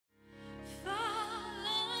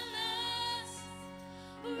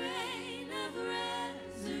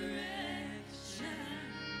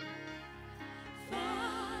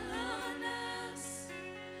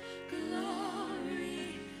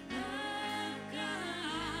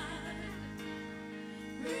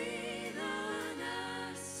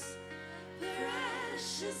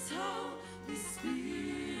Holy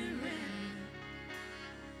Spirit,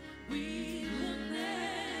 we will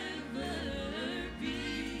never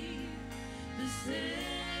be the same.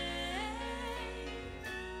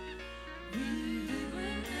 We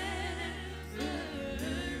will never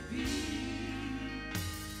be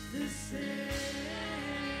the same.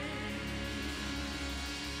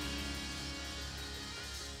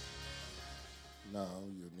 Now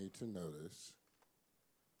you need to notice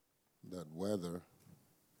that whether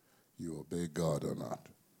you obey God or not,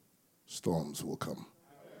 storms will come.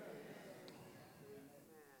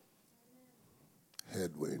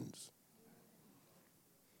 Headwinds.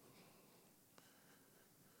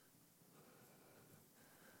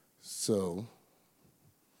 So,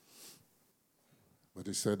 but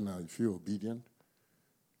he said, now, if you're obedient,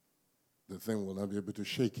 the thing will not be able to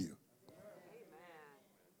shake you.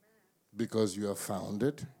 Because you have found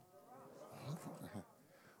it.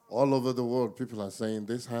 All over the world, people are saying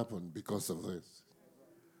this happened because of this.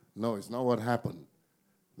 No, it's not what happened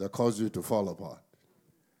that caused you to fall apart.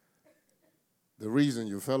 The reason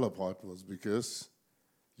you fell apart was because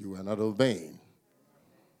you were not obeying.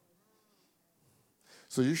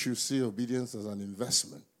 So you should see obedience as an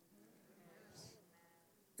investment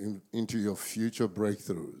into your future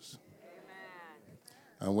breakthroughs.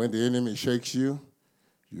 And when the enemy shakes you,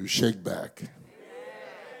 you shake back.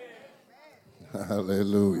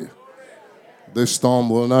 Hallelujah. This storm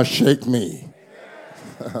will not shake me.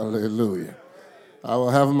 Hallelujah. I will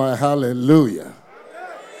have my hallelujah.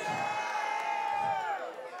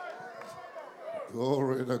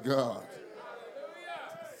 Glory to God.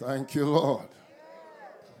 Thank you, Lord.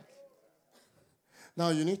 Now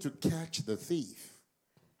you need to catch the thief.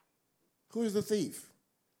 Who is the thief?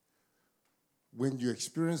 When you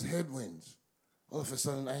experience headwinds, all of a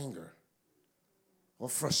sudden anger or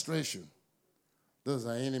frustration, those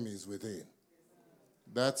are enemies within.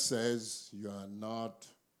 That says you are not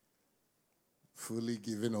fully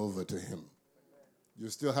given over to him. You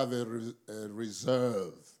still have a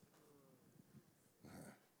reserve.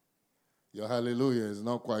 Your hallelujah is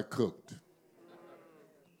not quite cooked.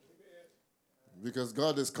 Because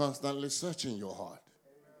God is constantly searching your heart.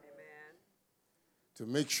 Amen. To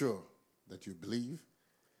make sure that you believe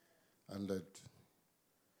and that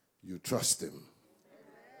you trust him. Amen.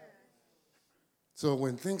 So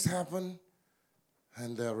when things happen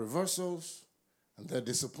and there are reversals and there are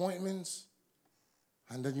disappointments,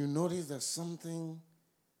 and then you notice that something,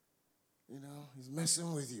 is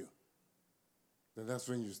messing with you, then that's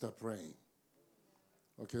when you start praying.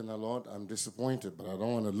 Okay, now, Lord, I'm disappointed, but I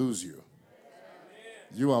don't want to lose you.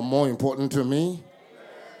 You are more important to me.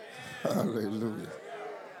 Hallelujah.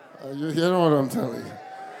 Are you hearing what I'm telling you?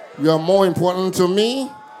 You are more important to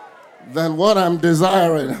me than what I'm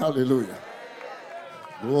desiring. Hallelujah.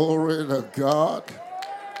 Glory to God.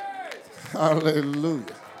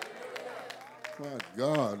 Hallelujah. My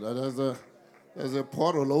God, there's a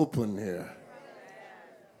portal open here.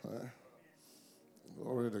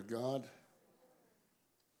 Glory to God.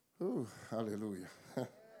 Ooh, hallelujah.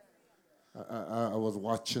 I was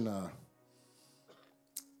watching a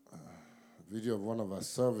video of one of our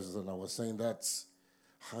services, and I was saying that's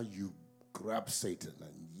how you grab Satan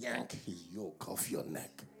and yank his yoke off your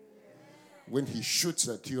neck. When he shoots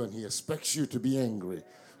at you and he expects you to be angry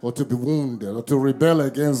or to be wounded or to rebel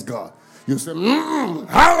against God, you say,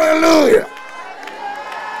 hallelujah.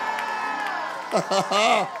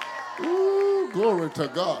 Ooh, glory to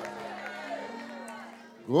God.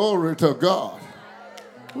 Glory to God.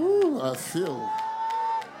 Ooh, I feel.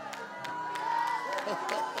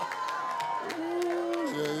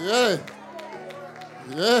 Yeah.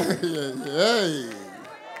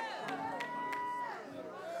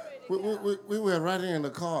 We were riding in the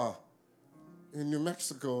car in New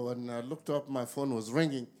Mexico, and I looked up, my phone was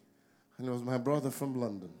ringing, and it was my brother from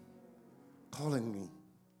London calling me.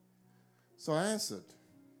 So I answered.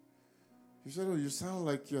 He said, oh, you sound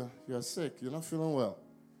like you're sick. You're not feeling well.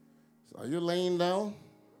 So, are you laying down?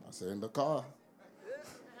 I said, in the car.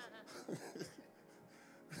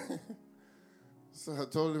 So I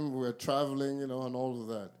told him we were traveling, and all of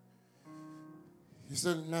that. He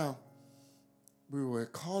said, now, we were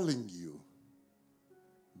calling you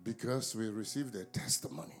because we received a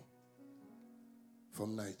testimony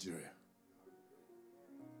from Nigeria.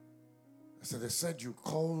 I said, they said you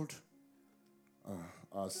called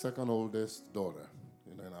our second oldest daughter,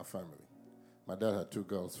 in our family. My dad had 2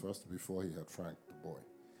 girls first before he had Frank, the boy.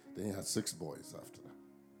 Then he had 6 boys after that.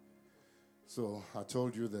 So I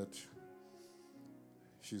told you that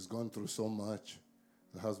she's gone through so much,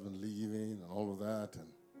 the husband leaving and all of that,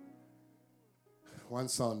 and one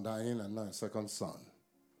son dying, and now a second son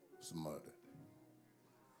was murdered.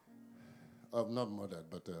 not murdered,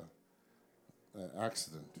 but an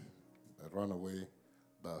accident. A runaway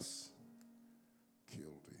bus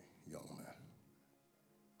killed a young man.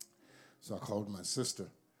 So I called my sister,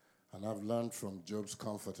 and I've learned from Job's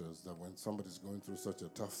comforters that when somebody's going through such a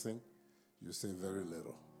tough thing, you say very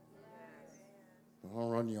little. Don't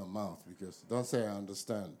run your mouth, because don't say I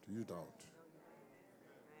understand. You don't.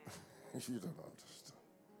 You don't understand.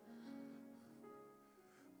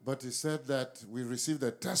 But he said that we received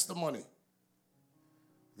a testimony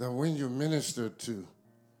that when you ministered to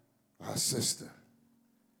our sister,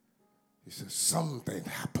 he said something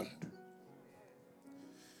happened.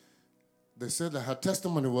 They said that her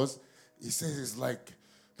testimony was, he says it's like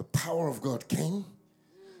the power of God came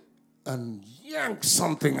and yanked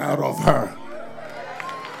something out of her.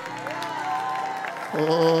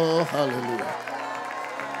 Oh, hallelujah.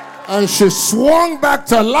 And she swung back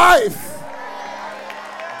to life.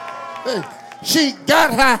 Hey, she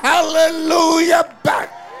got her hallelujah back.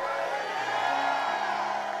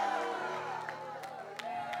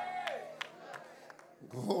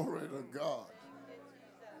 Glory to God.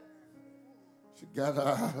 She got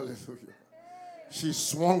her hallelujah. She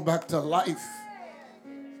swung back to life.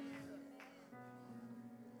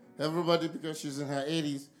 Everybody, because she's in her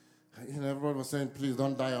 80s, everybody was saying, please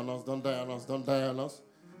don't die on us, don't die on us, don't die on us.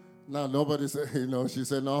 Now nobody said, she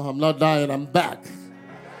said, no, I'm not dying, I'm back.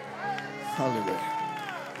 Hallelujah.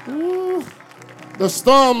 Ooh. The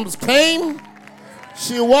storms came.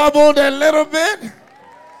 She wobbled a little bit.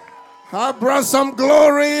 I brought some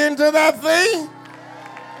glory into that thing.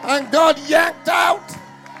 And God yanked out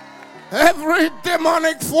every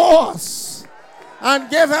demonic force and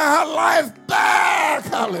gave her life back.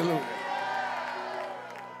 Hallelujah.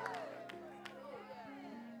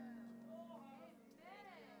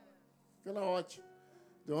 You know what?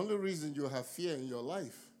 The only reason you have fear in your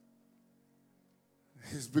life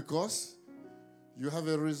is because you have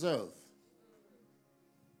a reserve.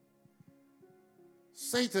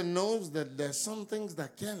 Satan knows that there's some things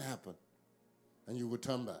that can happen and you will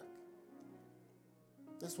turn back.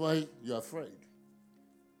 That's why you're afraid.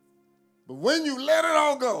 But when you let it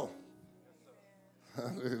all go,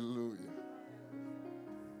 hallelujah.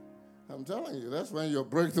 I'm telling you, that's when your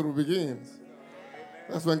breakthrough begins.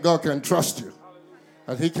 That's when God can trust you.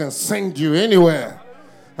 And he can send you anywhere.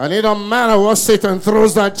 And it don't matter what Satan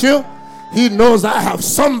throws at you. He knows I have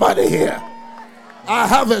somebody here. I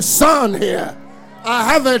have a son here. I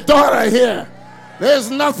have a daughter here. There's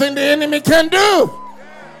nothing the enemy can do.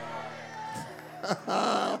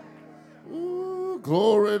 Ooh,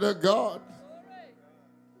 glory to God.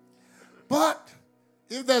 But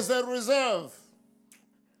if there's a reserve,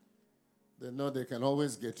 they know they can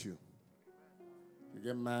always get you. You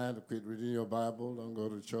get mad, quit reading your Bible, don't go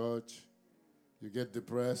to church. You get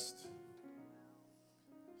depressed.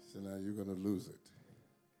 So now you're going to lose it.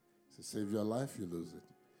 To save your life, you lose it.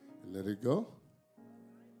 You let it go,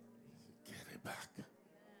 you get it back.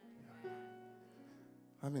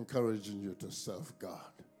 I'm encouraging you to serve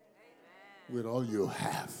God with all you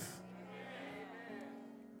have.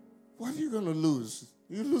 What are you going to lose?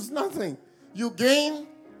 You lose nothing. You gain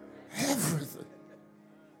everything.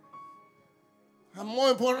 And more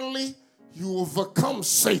importantly, you overcome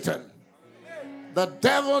Satan. The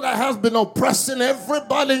devil that has been oppressing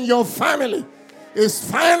everybody in your family is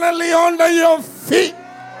finally under your feet.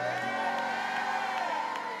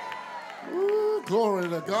 Ooh, glory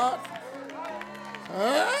to God.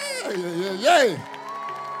 Hey.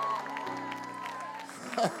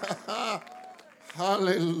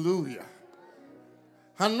 Hallelujah.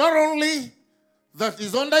 And not only that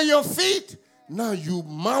is under your feet, now you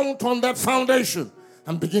mount on that foundation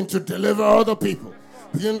and begin to deliver other people.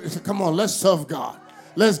 Come on, let's serve God.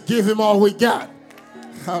 Let's give him all we got.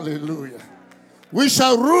 Hallelujah. We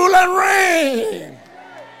shall rule and reign.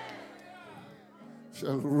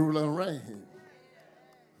 Shall rule and reign.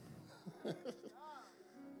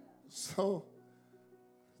 So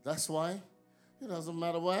that's why it doesn't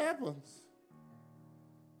matter what happens.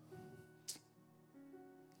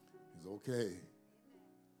 It's okay.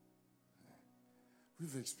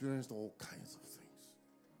 We've experienced all kinds of things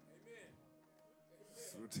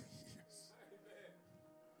through the years.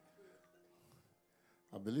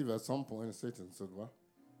 I believe at some point Satan said, well,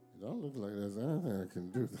 you don't look like there's anything I can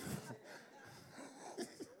do.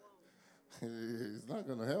 It's not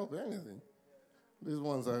going to help anything. These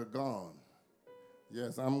ones are gone.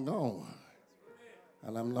 Yes, I'm gone.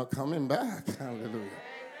 And I'm not coming back. Hallelujah.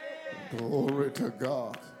 Glory to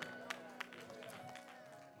God.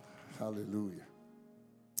 Hallelujah.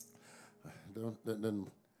 Then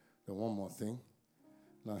one more thing.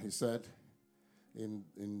 Now he said in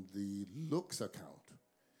the looks account,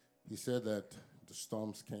 He said that the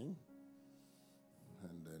storms came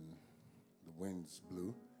and then the winds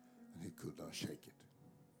blew and he could not shake it.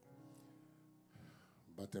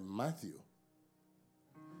 But in Matthew,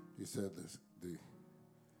 he said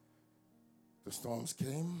the storms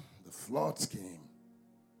came, the floods came.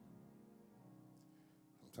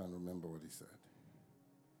 I'm trying to remember what he said.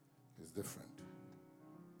 It's different.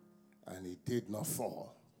 And it did not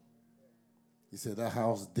fall. He said that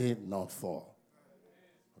house did not fall.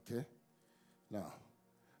 Okay? Now,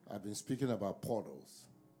 I've been speaking about portals.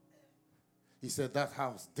 He said that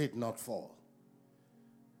house did not fall.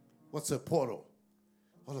 What's a portal?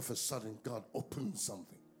 All of a sudden, God opens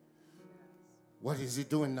something. What is he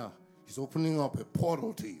doing now? He's opening up a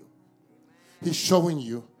portal to you. He's showing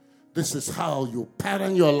you this is how you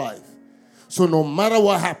pattern your life. So no matter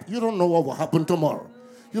what happens, you don't know what will happen tomorrow.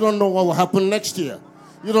 You don't know what will happen next year.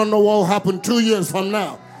 You don't know what will happen 2 years from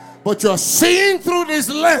now. But you're seeing through this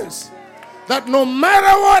lens that no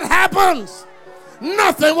matter what happens,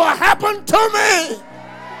 nothing will happen to me.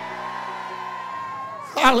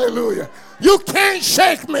 Hallelujah. You can't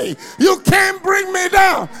shake me. You can't bring me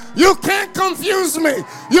down. You can't confuse me.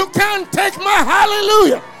 You can't take my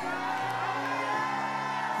hallelujah.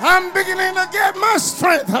 I'm beginning to get my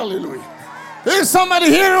strength. Hallelujah. Is somebody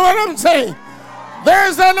hearing what I'm saying?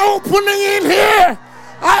 There's an opening in here.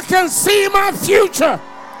 I can see my future.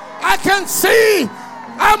 I can see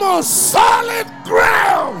I'm on solid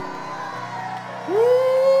ground.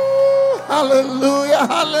 Woo. Hallelujah,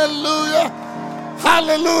 hallelujah.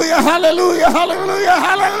 Hallelujah, hallelujah, hallelujah,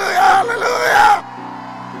 hallelujah, hallelujah.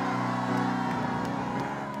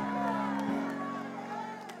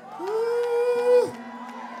 Woo.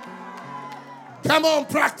 Come on,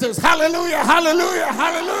 practice. Hallelujah, hallelujah,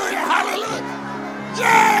 hallelujah, hallelujah.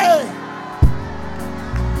 Yay!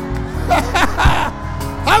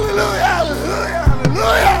 Hallelujah, hallelujah,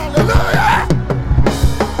 hallelujah, hallelujah.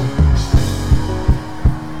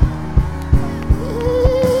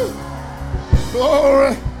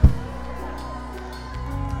 Glory.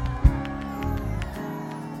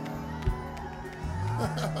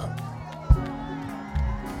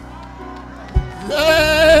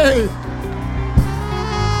 Yay!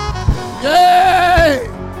 Yay!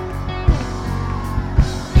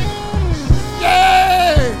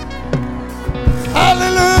 Yay!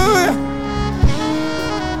 Hallelujah!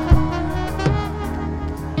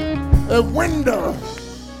 A window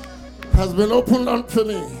has been opened unto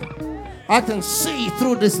me. I can see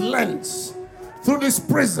through this lens, through this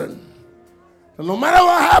prison. And no matter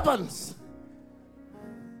what happens,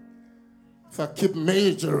 if I keep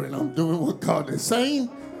majoring, I'm doing what God is saying,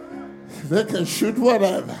 they can shoot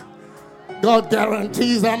whatever. God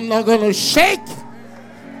guarantees I'm not going to shake.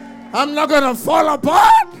 I'm not going to fall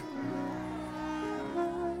apart.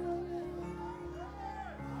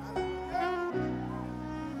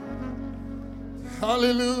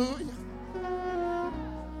 Hallelujah.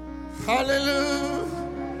 Hallelujah.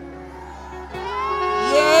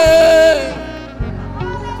 Yeah.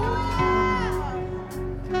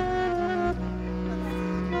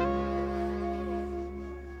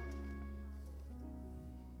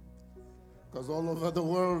 Because all over the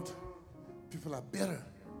world, people are bitter.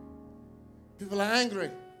 People are angry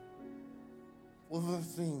over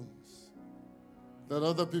things that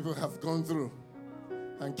other people have gone through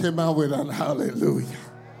and came out with an hallelujah.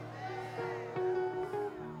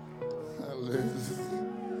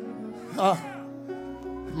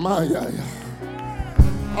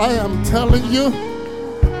 I am telling you,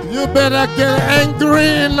 you better get angry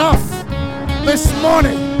enough this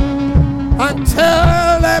morning and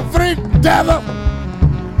tell every devil,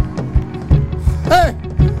 hey,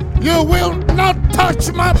 you will not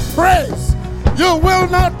touch my praise. You will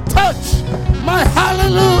not touch my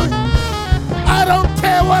hallelujah. I don't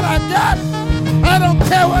care what I got. I don't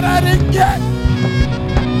care what I didn't get.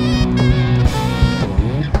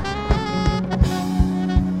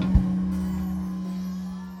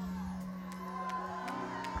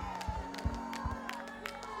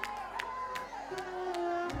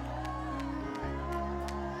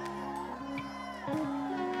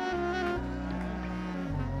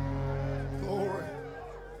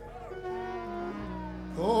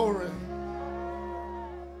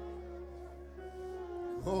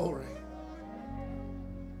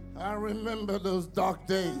 Remember those dark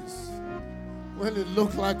days when it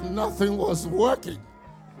looked like nothing was working.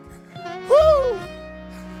 Woo!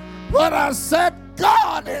 But I said,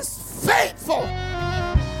 God is faithful.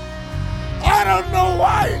 I don't know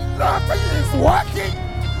why nothing is working,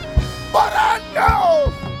 but I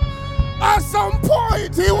know at some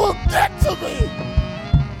point He will get to me.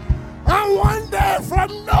 And one day from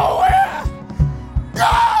nowhere,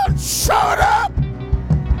 God showed up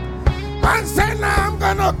and said, now I'm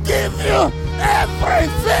going to give you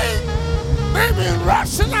everything they've been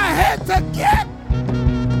rushing ahead to get.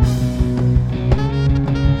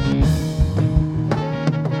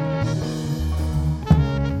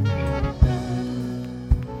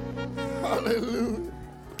 Hallelujah.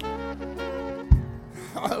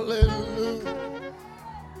 Hallelujah.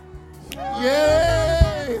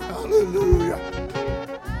 Yay. Hallelujah.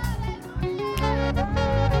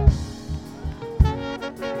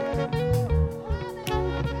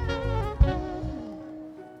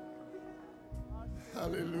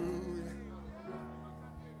 Hallelujah.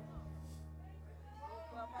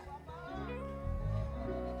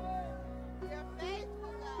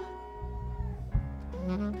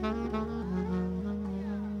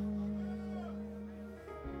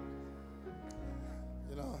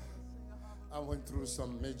 You know, I went through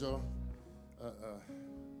some major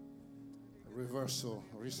reversal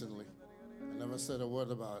recently. I never said a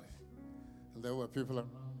word about it. And there were people around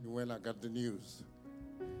me when I got the news.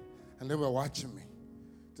 And they were watching me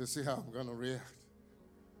to see how I'm going to react.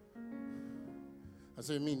 I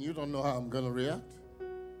said, you mean you don't know how I'm going to react?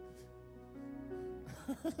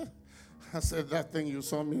 I said, that thing you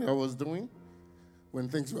saw me I was doing when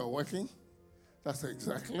things were working, that's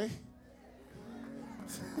exactly.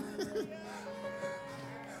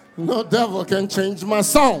 No devil can change my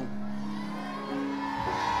song.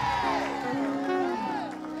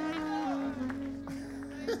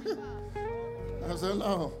 I said,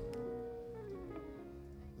 no.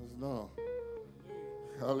 No.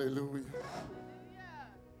 Hallelujah.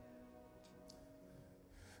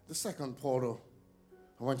 The second portal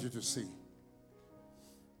I want you to see.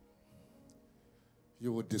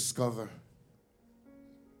 You will discover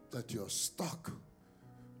that your stock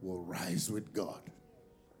will rise with God.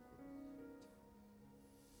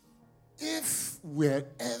 If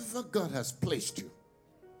wherever God has placed you,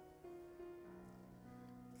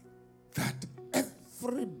 that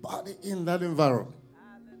everybody in that environment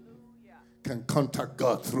can contact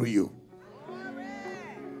God through you.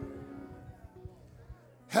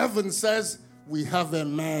 Heaven says, we have a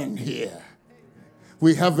man here.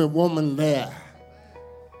 We have a woman there.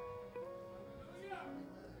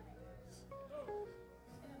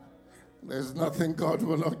 There's nothing God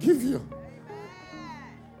will not give you.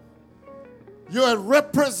 You're a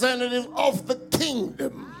representative of the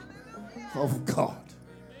kingdom of God.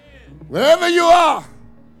 Wherever you are,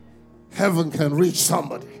 heaven can reach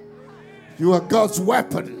somebody. You are God's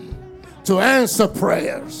weapon to answer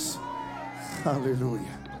prayers.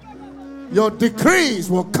 Hallelujah. Your decrees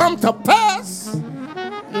will come to pass.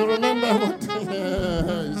 You remember what?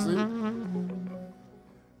 You see?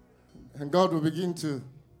 And God will begin to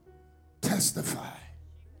testify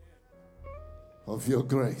of your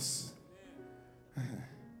grace.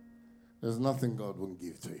 There's nothing God won't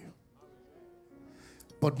give to you.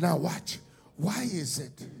 But now watch. Why is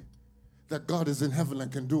it that God is in heaven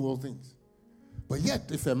and can do all things? But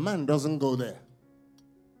yet, if a man doesn't go there,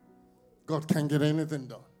 God can't get anything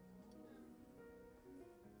done.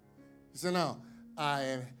 He said, now,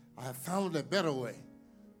 I have found a better way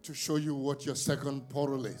to show you what your second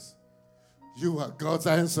portal is. You are God's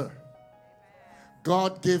answer.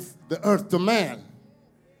 God gave the earth to man.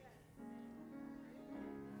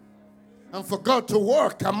 And for God to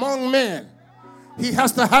work among men, he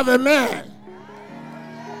has to have a man.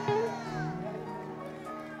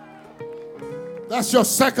 That's your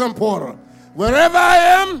second portal. Wherever I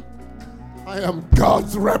am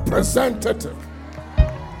God's representative.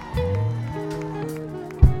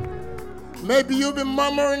 Maybe you've been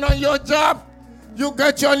murmuring on your job. You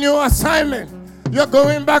get your new assignment. You're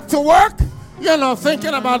going back to work. You're not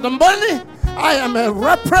thinking about the money. I am a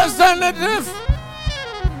representative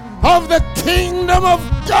of the kingdom of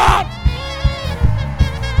God.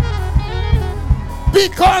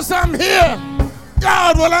 Because I'm here,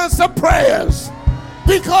 God will answer prayers.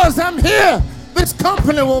 Because I'm here, this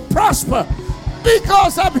company will prosper.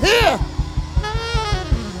 Because I'm here.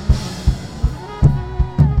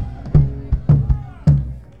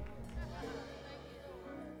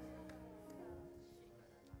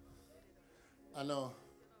 I know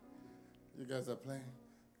you guys are playing.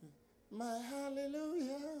 My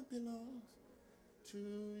hallelujah belongs to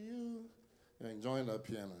you. You're enjoying that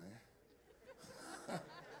piano, eh?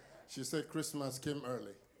 She said Christmas came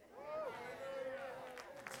early.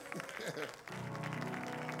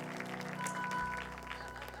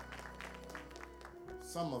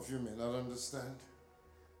 Some of you may not understand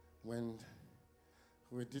when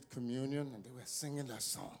we did communion and they were singing that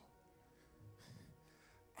song.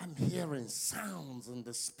 I'm hearing sounds in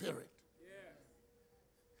the spirit.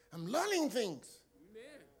 I'm learning things.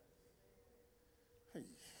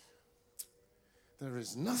 There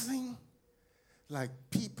is nothing like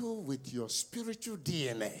people with your spiritual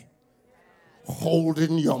DNA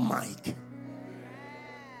holding your mic.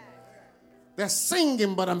 They're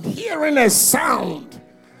singing, but I'm hearing a sound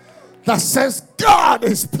that says God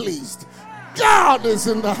is pleased. God is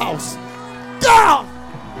in the house. God.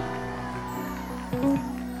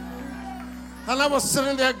 And I was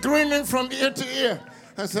sitting there grinning from ear to ear.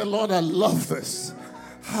 I said, Lord, I love this.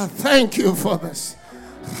 I thank you for this.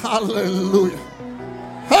 Hallelujah.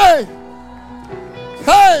 Hey!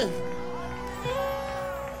 Hey!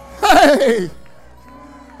 Hey!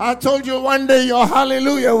 I told you one day your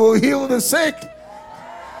hallelujah will heal the sick,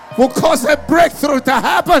 will cause a breakthrough to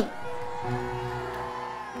happen.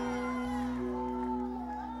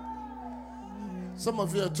 Some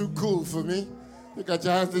of you are too cool for me. You got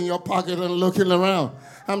your hands in your pocket and looking around.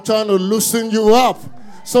 I'm trying to loosen you up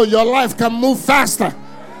so your life can move faster.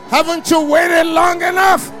 Haven't you waited long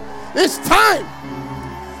enough? It's time.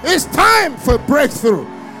 It's time for breakthrough.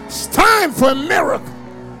 It's time for a miracle.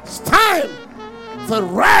 It's time for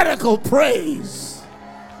radical praise.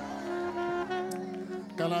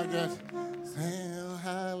 Can I get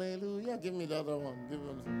hallelujah? Give me the other one. Give me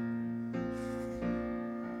the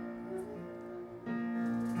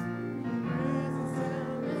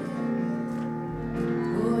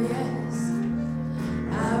Oh yes,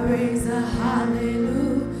 I raise a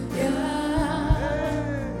hallelujah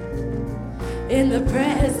in the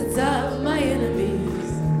presence of my enemies.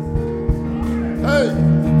 Hey!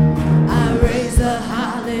 I raise a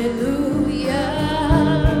hallelujah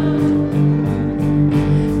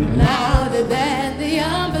louder than the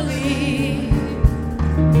unbelief.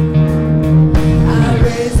 I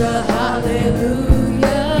raise a hallelujah.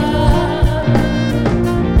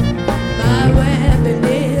 My weapon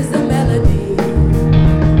is the melody.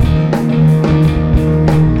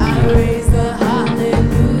 I raise a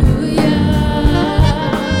hallelujah.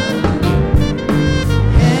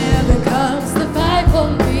 Heaven comes to fight for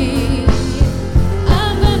me.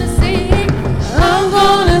 I'm gonna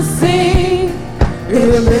sing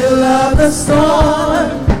in the middle of the storm.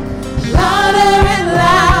 Louder and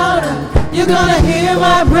louder, you're gonna hear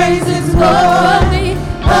my praises roar.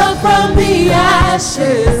 Up from the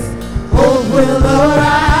ashes, hope will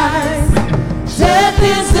arise. Death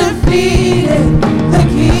is defeated, the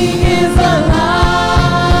King is alive.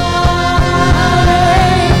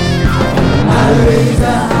 I raise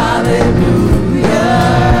a hallelujah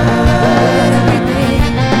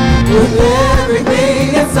with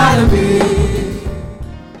everything inside of me.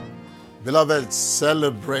 Beloved,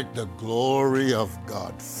 celebrate the glory of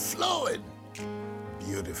God flowing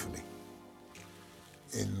beautifully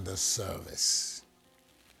in the service.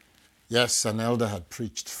 Yes, an elder had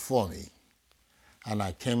preached for me, and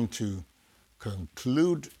I came to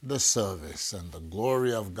conclude the service, and the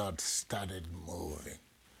glory of God started moving.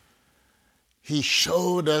 He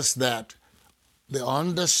showed us that the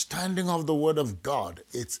understanding of the Word of God,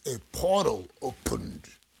 it's a portal opened.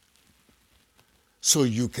 So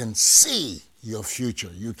you can see your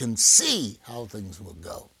future. You can see how things will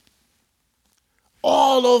go.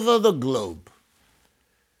 All over the globe,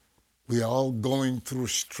 we are all going through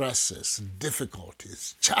stresses,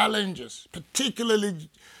 difficulties, challenges, particularly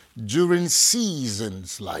during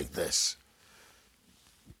seasons like this.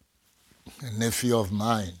 A nephew of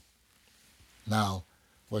mine now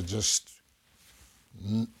was just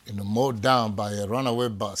mowed down by a runaway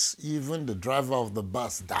bus. Even the driver of the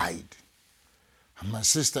bus died. And my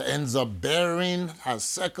sister ends up bearing her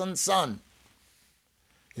second son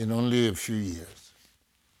in only a few years.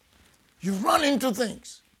 You run into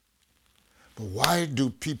things. But why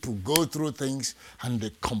do people go through things and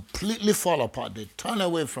they completely fall apart? They turn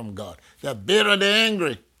away from God. They're bitter, they're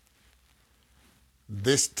angry.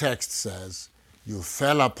 This text says you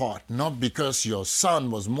fell apart not because your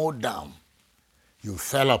son was mowed down. You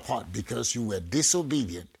fell apart because you were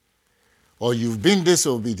disobedient, or you've been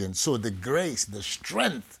disobedient. So the grace, the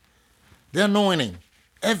strength, the anointing,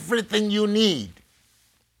 everything you need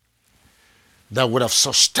that would have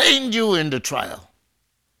sustained you in the trial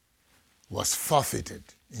was forfeited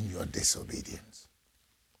in your disobedience.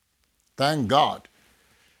 Thank God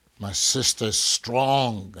my sister is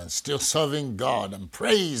strong and still serving God and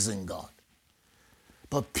praising God.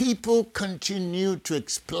 But people continue to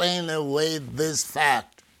explain away this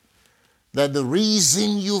fact that the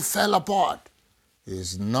reason you fell apart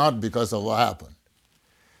is not because of what happened.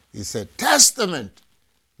 It's a testament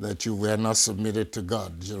that you were not submitted to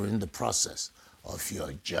God during the process of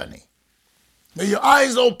your journey. May your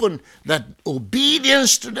eyes open that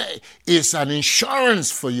obedience today is an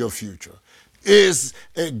insurance for your future, is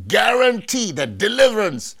a guarantee that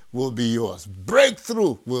deliverance will be yours.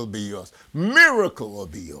 Breakthrough will be yours. Miracle will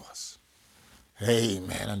be yours.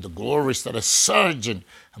 Amen. And the glories that are surging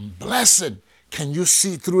and blessed. Can you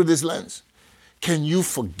see through this lens? Can you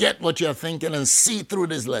forget what you're thinking and see through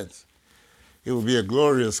this lens? It will be a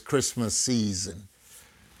glorious Christmas season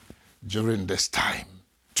during this time.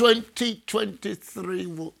 2023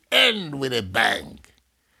 will end with a bang.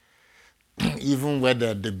 Even where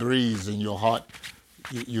there are debris in your heart,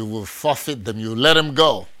 you will forfeit them, you let them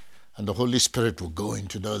go, and the Holy Spirit will go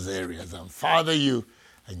into those areas and father you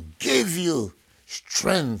and give you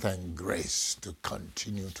strength and grace to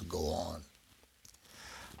continue to go on.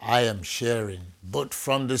 I am sharing both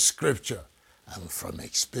from the scripture and from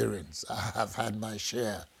experience. I have had my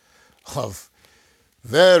share of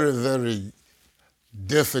very, very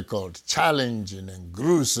difficult, challenging, and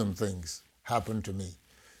gruesome things happen to me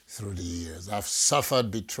through the years. I've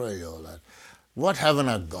suffered betrayal. And what haven't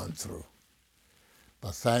I gone through?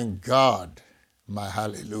 But thank God, my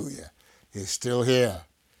hallelujah is still here.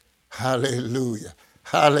 Hallelujah,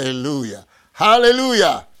 hallelujah,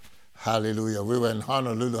 hallelujah, hallelujah. We were in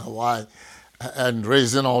Honolulu, Hawaii, and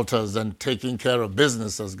raising altars and taking care of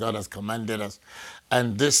business as God has commanded us.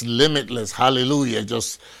 And this limitless hallelujah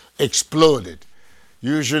just exploded.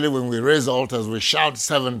 Usually when we raise altars, we shout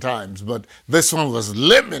 7 times, but this one was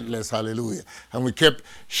limitless hallelujah. And we kept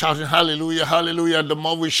shouting hallelujah, hallelujah. And the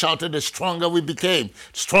more we shouted, the stronger we became,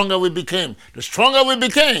 the stronger we became, the stronger we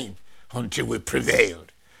became until we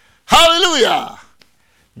prevailed. Hallelujah!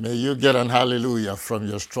 May you get an hallelujah from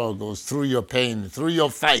your struggles, through your pain, through your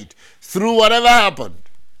fight, through whatever happened.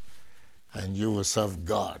 And you will serve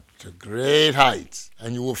God to great heights,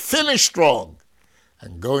 and you will finish strong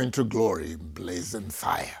and go into glory in blazing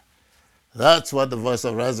fire. That's what the voice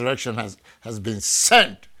of resurrection has been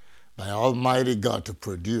sent by Almighty God to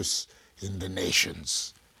produce in the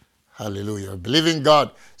nations. Hallelujah. Believing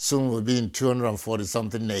God soon will be in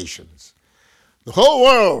 240-something nations. The whole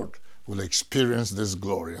world will experience this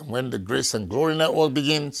glory. And when the Grace and Glory Network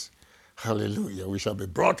begins, hallelujah, we shall be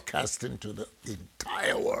broadcasting to the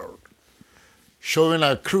entire world, showing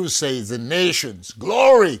our crusades in nations,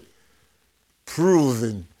 glory,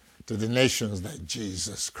 proving to the nations that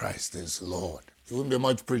Jesus Christ is Lord. It wouldn't be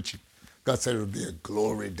much preaching. God said it would be a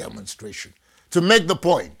glory demonstration to make the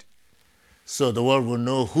point so the world will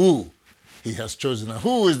know who he has chosen and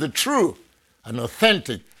who is the true and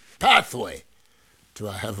authentic pathway to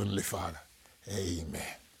our Heavenly Father. Amen.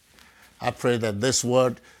 I pray that this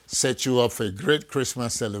word sets you up for a great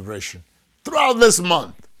Christmas celebration. Throughout this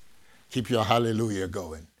month, keep your hallelujah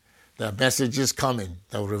going. There are messages coming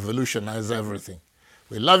that will revolutionize everything.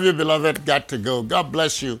 We love you, beloved. Got to go. God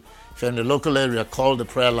bless you. If you're in the local area, call the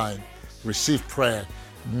prayer line. Receive prayer.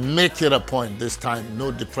 Make it a point this time.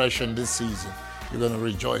 No depression this season. You're going to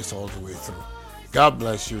rejoice all the way through. God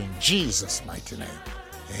bless you in Jesus' mighty name.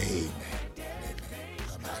 Amen.